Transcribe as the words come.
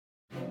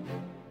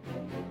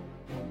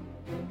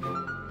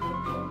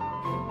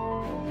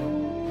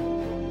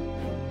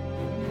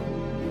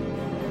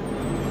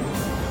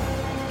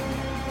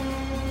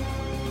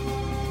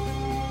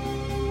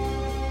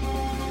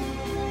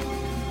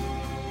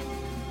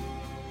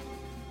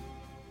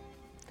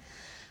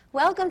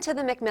Welcome to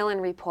the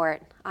Macmillan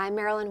Report. I'm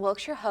Marilyn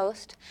Wilkes, your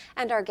host,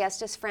 and our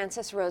guest is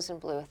Frances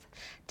Rosenbluth,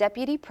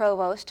 Deputy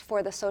Provost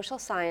for the Social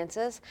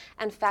Sciences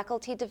and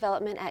Faculty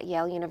Development at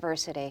Yale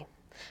University.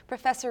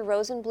 Professor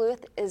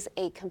Rosenbluth is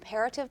a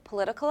comparative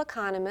political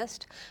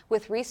economist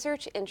with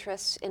research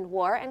interests in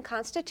war and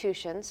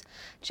constitutions,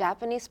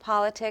 Japanese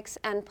politics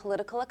and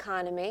political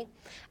economy,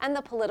 and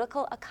the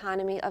political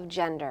economy of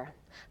gender.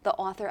 The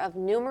author of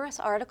numerous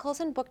articles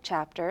and book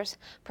chapters,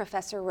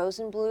 Professor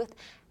Rosenbluth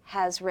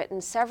has written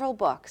several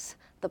books: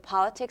 The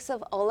Politics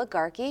of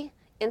Oligarchy,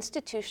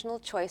 Institutional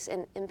Choice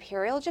in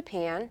Imperial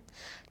Japan,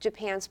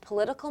 Japan's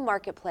Political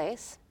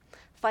Marketplace,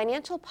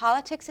 Financial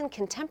Politics in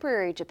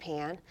Contemporary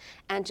Japan,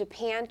 and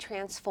Japan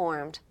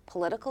Transformed,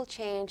 Political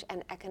Change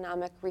and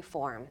Economic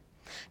Reform.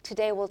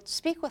 Today we'll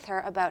speak with her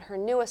about her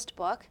newest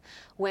book,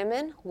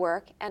 Women,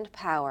 Work, and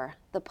Power,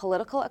 The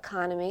Political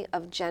Economy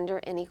of Gender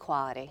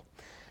Inequality.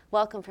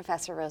 Welcome,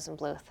 Professor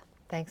Rosenbluth.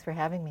 Thanks for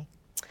having me.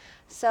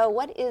 So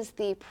what is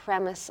the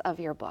premise of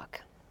your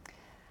book?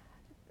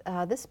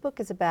 This book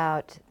is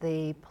about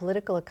the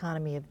political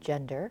economy of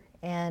gender,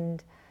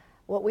 and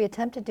what we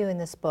attempt to do in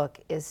this book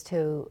is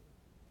to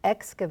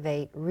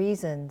excavate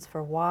reasons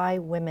for why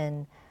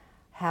women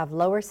have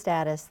lower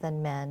status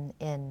than men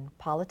in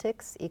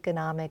politics,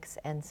 economics,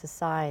 and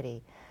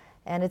society.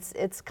 And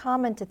it's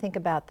common to think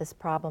about this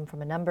problem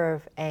from a number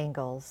of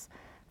angles.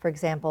 For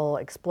example,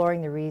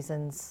 exploring the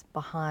reasons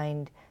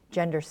behind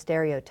gender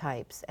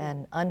stereotypes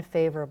and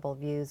unfavorable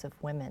views of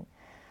women.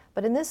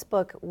 But in this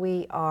book,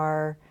 we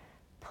are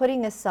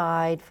putting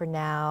aside for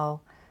now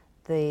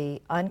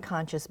the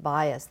unconscious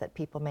bias that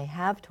people may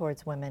have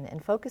towards women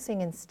and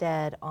focusing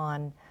instead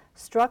on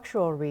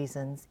structural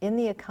reasons in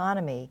the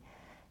economy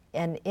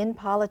and in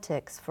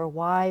politics for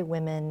why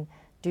women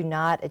do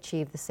not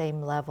achieve the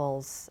same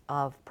levels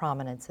of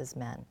prominence as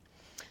men.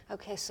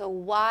 Okay, so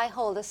why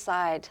hold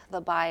aside the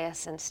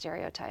bias and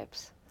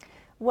stereotypes?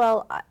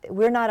 Well,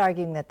 we're not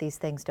arguing that these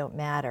things don't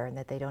matter and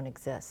that they don't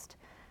exist,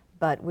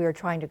 but we are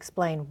trying to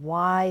explain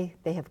why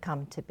they have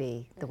come to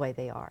be the way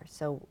they are.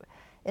 So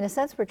in a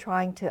sense, we're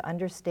trying to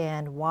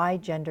understand why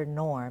gender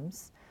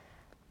norms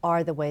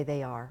are the way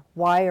they are.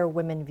 Why are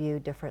women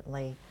viewed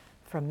differently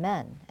from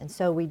men? And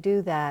so we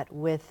do that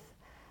with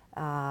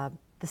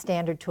the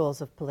standard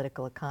tools of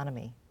political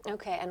economy.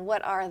 Okay, and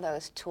what are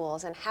those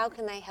tools, and how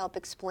can they help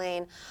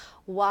explain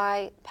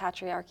why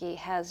patriarchy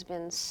has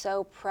been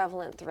so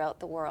prevalent throughout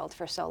the world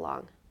for so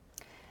long?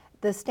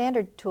 The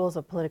standard tools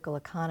of political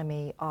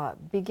economy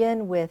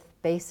begin with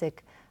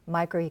basic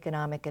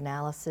microeconomic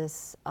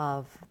analysis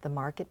of the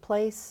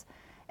marketplace,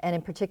 and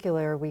in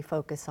particular we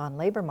focus on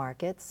labor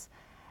markets.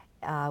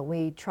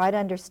 We try to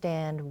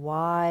understand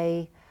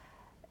why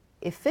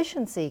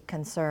efficiency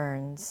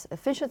considerations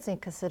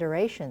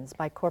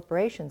by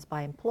corporations,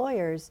 by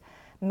employers,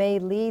 may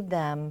lead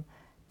them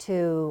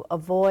to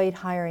avoid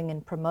hiring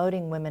and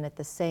promoting women at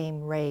the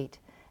same rate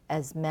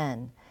as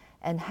men,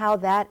 and how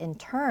that in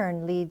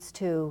turn leads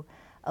to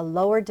a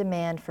lower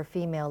demand for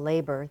female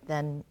labor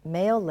than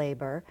male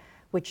labor,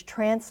 which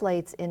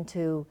translates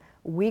into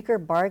weaker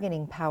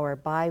bargaining power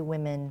by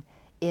women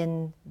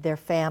in their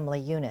family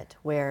unit,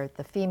 where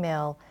the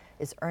female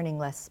is earning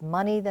less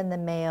money than the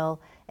male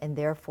and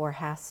therefore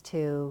has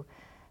to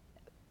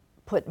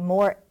put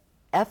more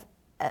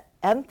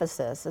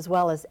emphasis as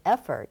well as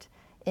effort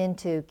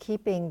into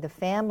keeping the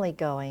family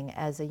going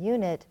as a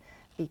unit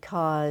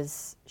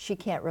because she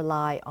can't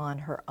rely on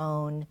her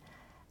own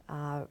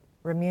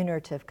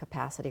remunerative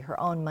capacity, her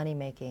own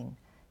money-making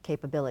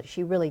capability.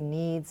 She really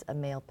needs a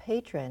male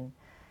patron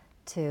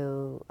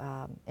to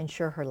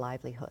ensure her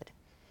livelihood.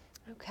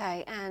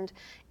 Okay, and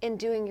in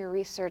doing your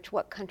research,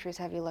 what countries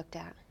have you looked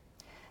at?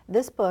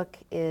 This book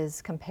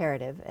is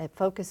comparative. It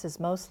focuses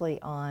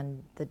mostly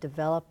on the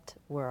developed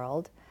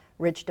world,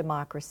 rich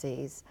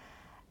democracies.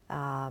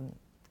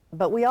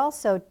 But we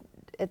also,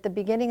 at the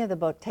beginning of the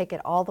book, take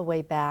it all the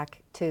way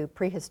back to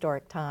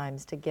prehistoric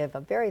times to give a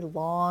very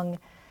long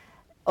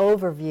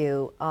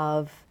overview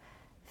of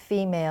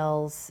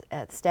females,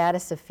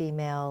 status of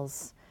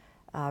females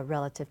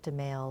relative to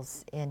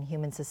males in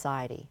human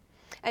society.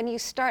 And you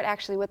start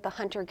actually with the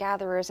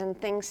hunter-gatherers, and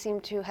things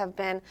seem to have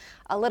been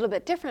a little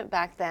bit different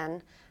back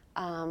then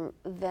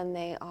than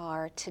they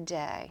are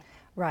today.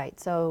 Right.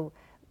 So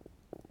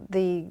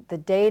the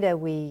data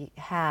we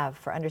have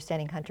for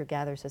understanding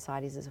hunter-gatherer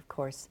societies is, of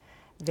course,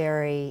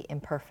 very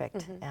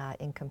imperfect,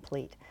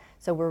 incomplete.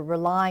 So we're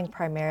relying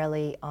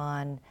primarily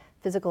on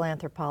physical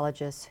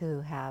anthropologists who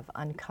have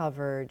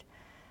uncovered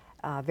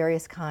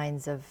various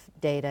kinds of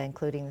data,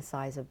 including the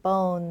size of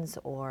bones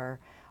or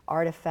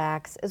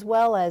artifacts, as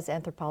well as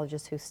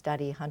anthropologists who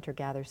study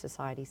hunter-gatherer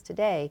societies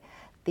today.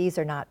 These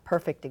are not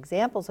perfect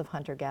examples of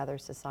hunter-gatherer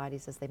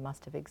societies, as they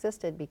must have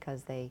existed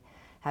because they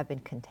have been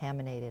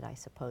contaminated, I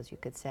suppose you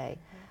could say,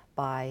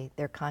 by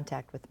their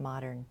contact with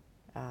modern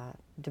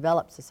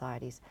developed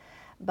societies.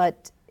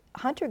 But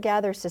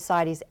hunter-gatherer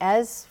societies,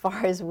 as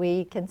far as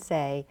we can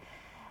say,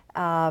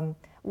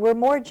 were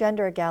more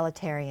gender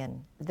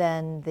egalitarian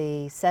than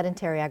the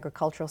sedentary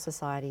agricultural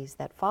societies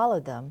that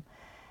followed them.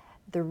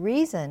 The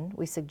reason,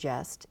 we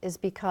suggest, is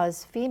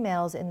because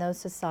females in those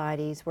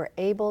societies were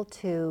able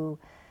to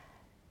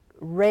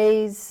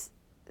raise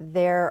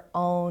their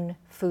own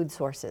food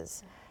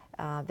sources.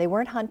 They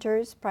weren't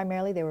hunters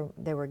primarily,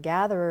 they were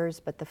gatherers,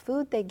 but the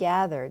food they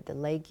gathered, the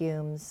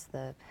legumes,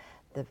 the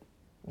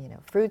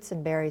fruits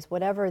and berries,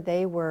 whatever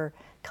they were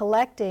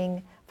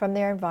collecting from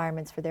their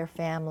environments for their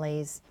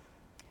families,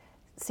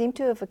 seem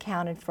to have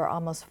accounted for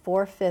almost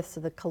 4/5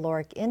 of the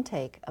caloric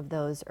intake of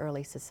those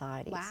early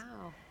societies.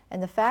 Wow.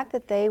 And the fact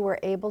that they were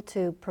able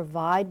to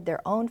provide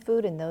their own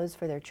food and those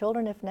for their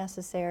children if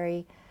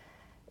necessary,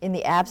 in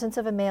the absence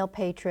of a male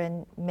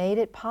patron, made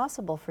it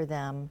possible for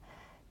them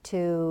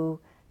to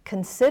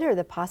consider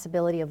the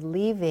possibility of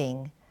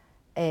leaving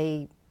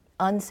a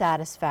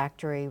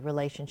unsatisfactory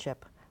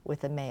relationship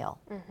with a male.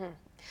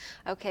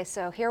 Okay,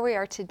 so here we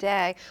are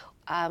today.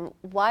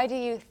 Why do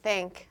you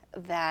think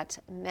that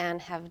men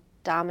have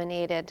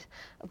dominated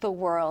the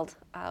world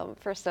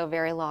for so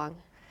very long?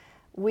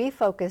 We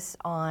focus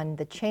on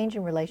the change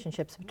in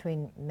relationships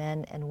between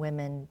men and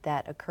women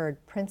that occurred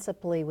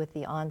principally with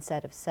the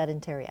onset of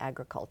sedentary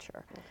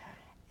agriculture. Okay.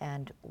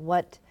 And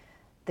what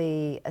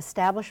the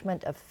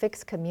establishment of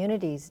fixed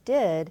communities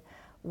did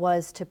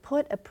was to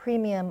put a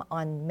premium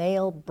on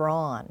male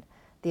brawn,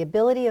 the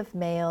ability of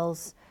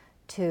males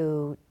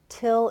to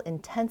till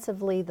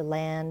intensively the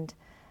land,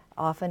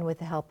 often with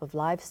the help of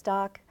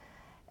livestock,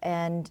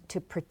 and to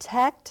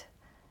protect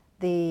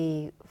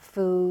the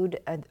food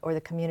or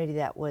the community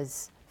that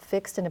was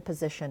fixed in a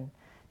position,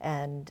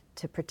 and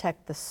to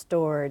protect the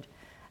stored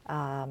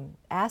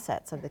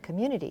assets of the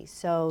community.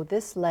 So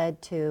this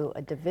led to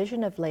a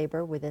division of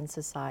labor within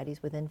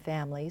societies, within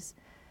families,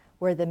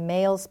 where the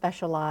males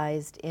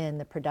specialized in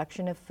the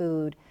production of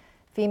food,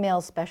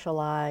 females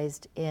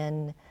specialized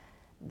in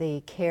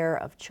the care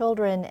of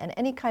children, and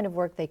any kind of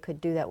work they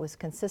could do that was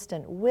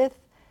consistent with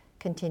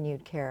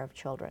continued care of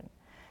children.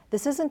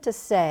 This isn't to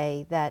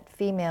say that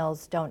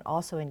females don't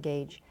also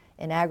engage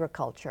in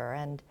agriculture,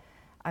 and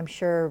I'm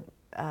sure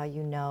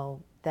you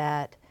know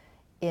that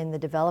in the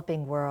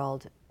developing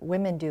world,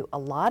 women do a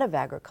lot of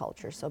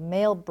agriculture. So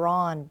male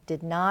brawn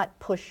did not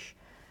push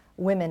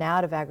women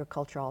out of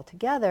agriculture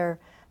altogether,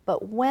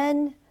 but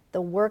when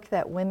the work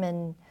that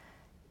women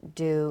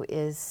do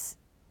is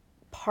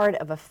part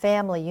of a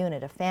family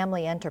unit, a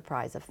family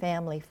enterprise, a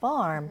family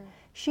farm,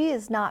 she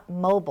is not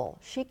mobile.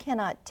 She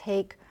cannot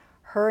take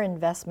her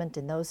investment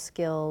in those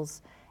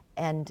skills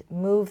and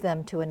move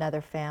them to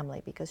another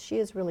family because she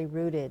is really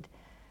rooted.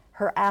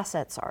 Her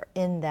assets are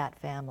in that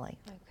family.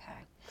 Okay.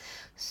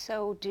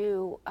 So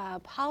do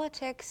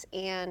politics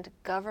and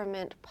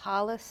government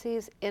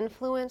policies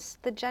influence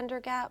the gender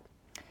gap?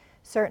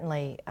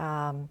 Certainly.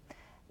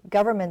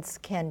 Governments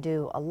can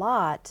do a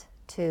lot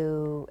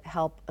to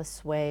help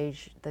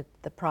assuage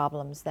the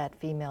problems that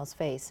females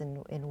face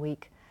in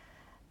weak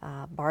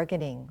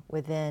bargaining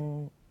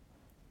within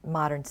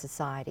modern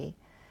society.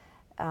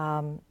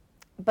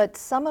 But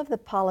some of the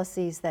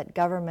policies that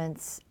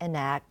governments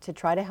enact to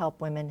try to help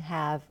women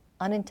have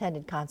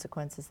unintended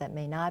consequences that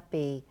may not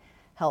be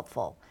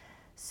helpful.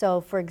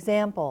 So for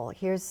example,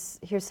 here's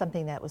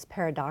something that was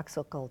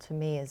paradoxical to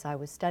me as I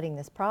was studying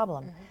this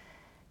problem.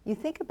 You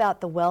think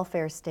about the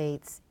welfare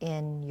states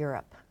in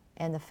Europe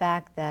and the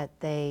fact that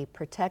they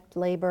protect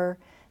labor,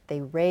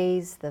 they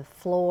raise the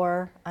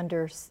floor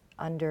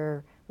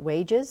under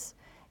wages,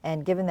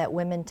 and given that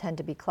women tend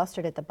to be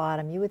clustered at the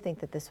bottom, you would think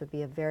that this would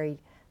be a very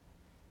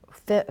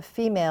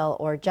female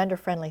or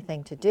gender-friendly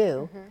thing to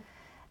do.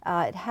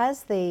 It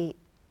has the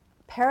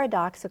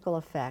paradoxical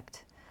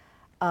effect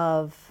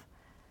of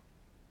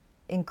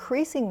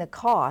increasing the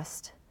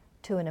cost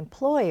to an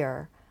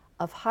employer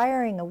of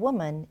hiring a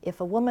woman if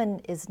a woman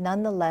is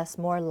nonetheless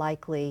more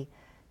likely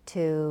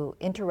to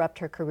interrupt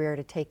her career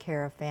to take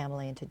care of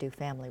family and to do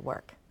family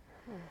work.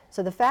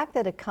 So the fact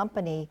that a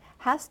company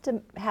has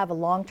to have a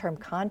long-term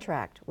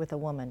contract with a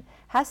woman,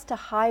 has to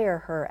hire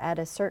her at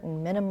a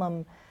certain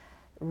minimum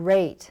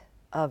rate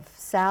of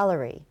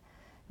salary,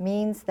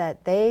 means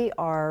that they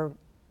are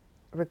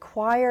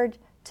required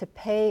to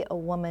pay a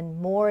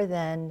woman more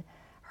than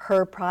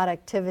her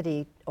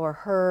productivity or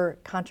her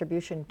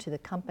contribution to the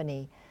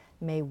company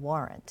may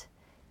warrant.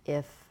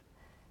 If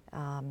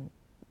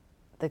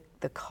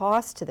the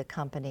cost to the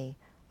company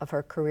of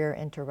her career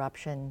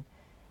interruption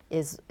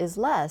is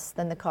less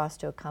than the cost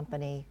to a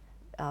company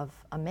of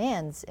a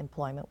man's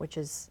employment, which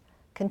is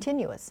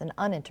continuous and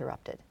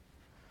uninterrupted.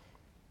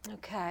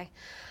 Okay.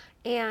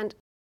 And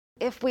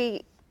if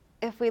we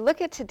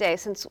look at today,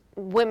 since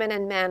women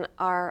and men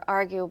are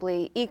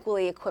arguably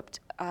equally equipped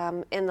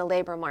in the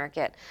labor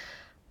market,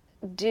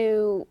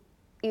 do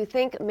you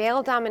think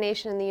male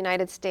domination in the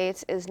United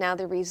States is now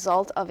the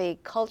result of a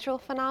cultural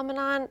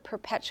phenomenon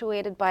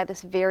perpetuated by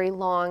this very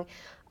long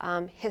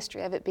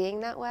history of it being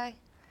that way?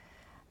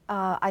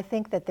 I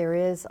think that there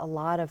is a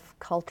lot of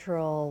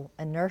cultural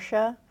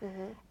inertia,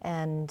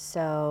 and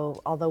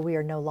so although we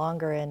are no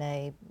longer in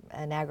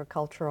an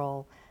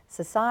agricultural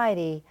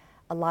society,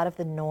 a lot of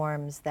the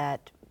norms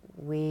that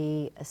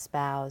we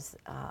espouse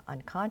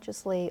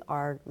unconsciously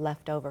are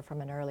left over from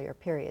an earlier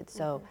period.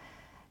 So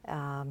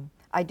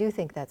I do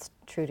think that's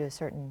true to a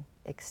certain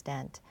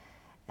extent.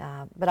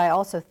 But I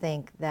also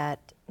think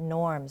that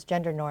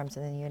gender norms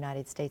in the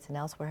United States and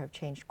elsewhere have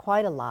changed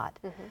quite a lot,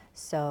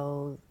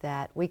 so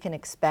that we can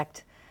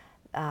expect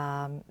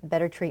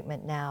better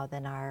treatment now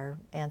than our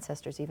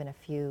ancestors even a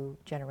few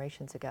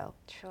generations ago.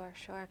 Sure,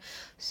 sure.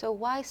 So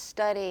why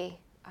study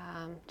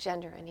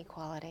gender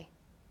inequality?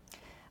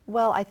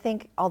 Well, I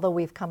think although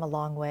we've come a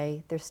long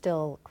way, there's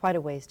still quite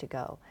a ways to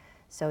go.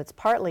 So it's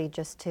partly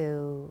just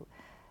to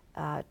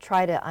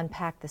try to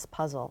unpack this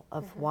puzzle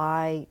of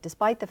why,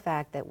 despite the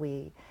fact that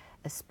we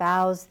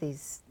espouse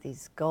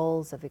these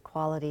goals of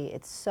equality,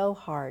 it's so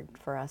hard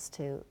for us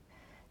to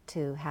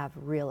have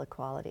real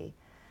equality.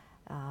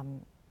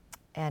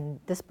 And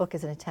this book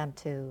is an attempt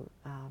to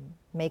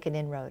make an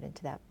inroad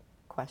into that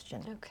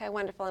question. Okay,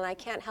 wonderful. And I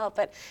can't help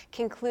but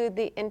conclude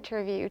the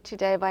interview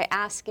today by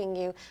asking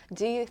you,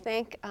 do you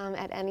think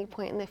at any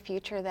point in the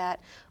future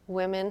that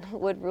women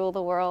would rule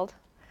the world?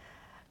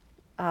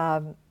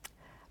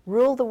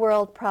 Rule the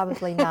world,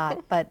 probably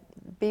not, but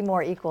be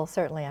more equal,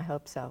 certainly, I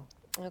hope so.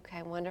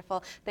 Okay,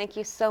 wonderful. Thank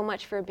you so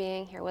much for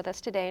being here with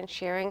us today and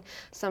sharing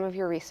some of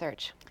your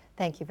research.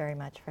 Thank you very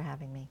much for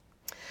having me.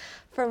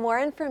 For more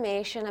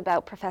information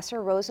about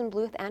Professor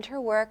Rosenbluth and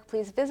her work,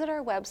 please visit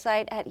our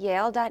website at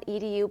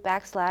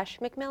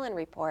yale.edu/Macmillan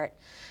Report.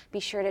 Be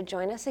sure to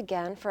join us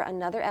again for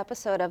another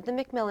episode of the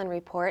Macmillan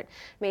Report,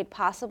 made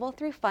possible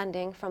through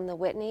funding from the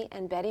Whitney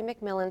and Betty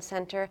Macmillan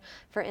Center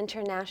for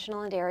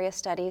International and Area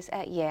Studies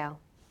at Yale.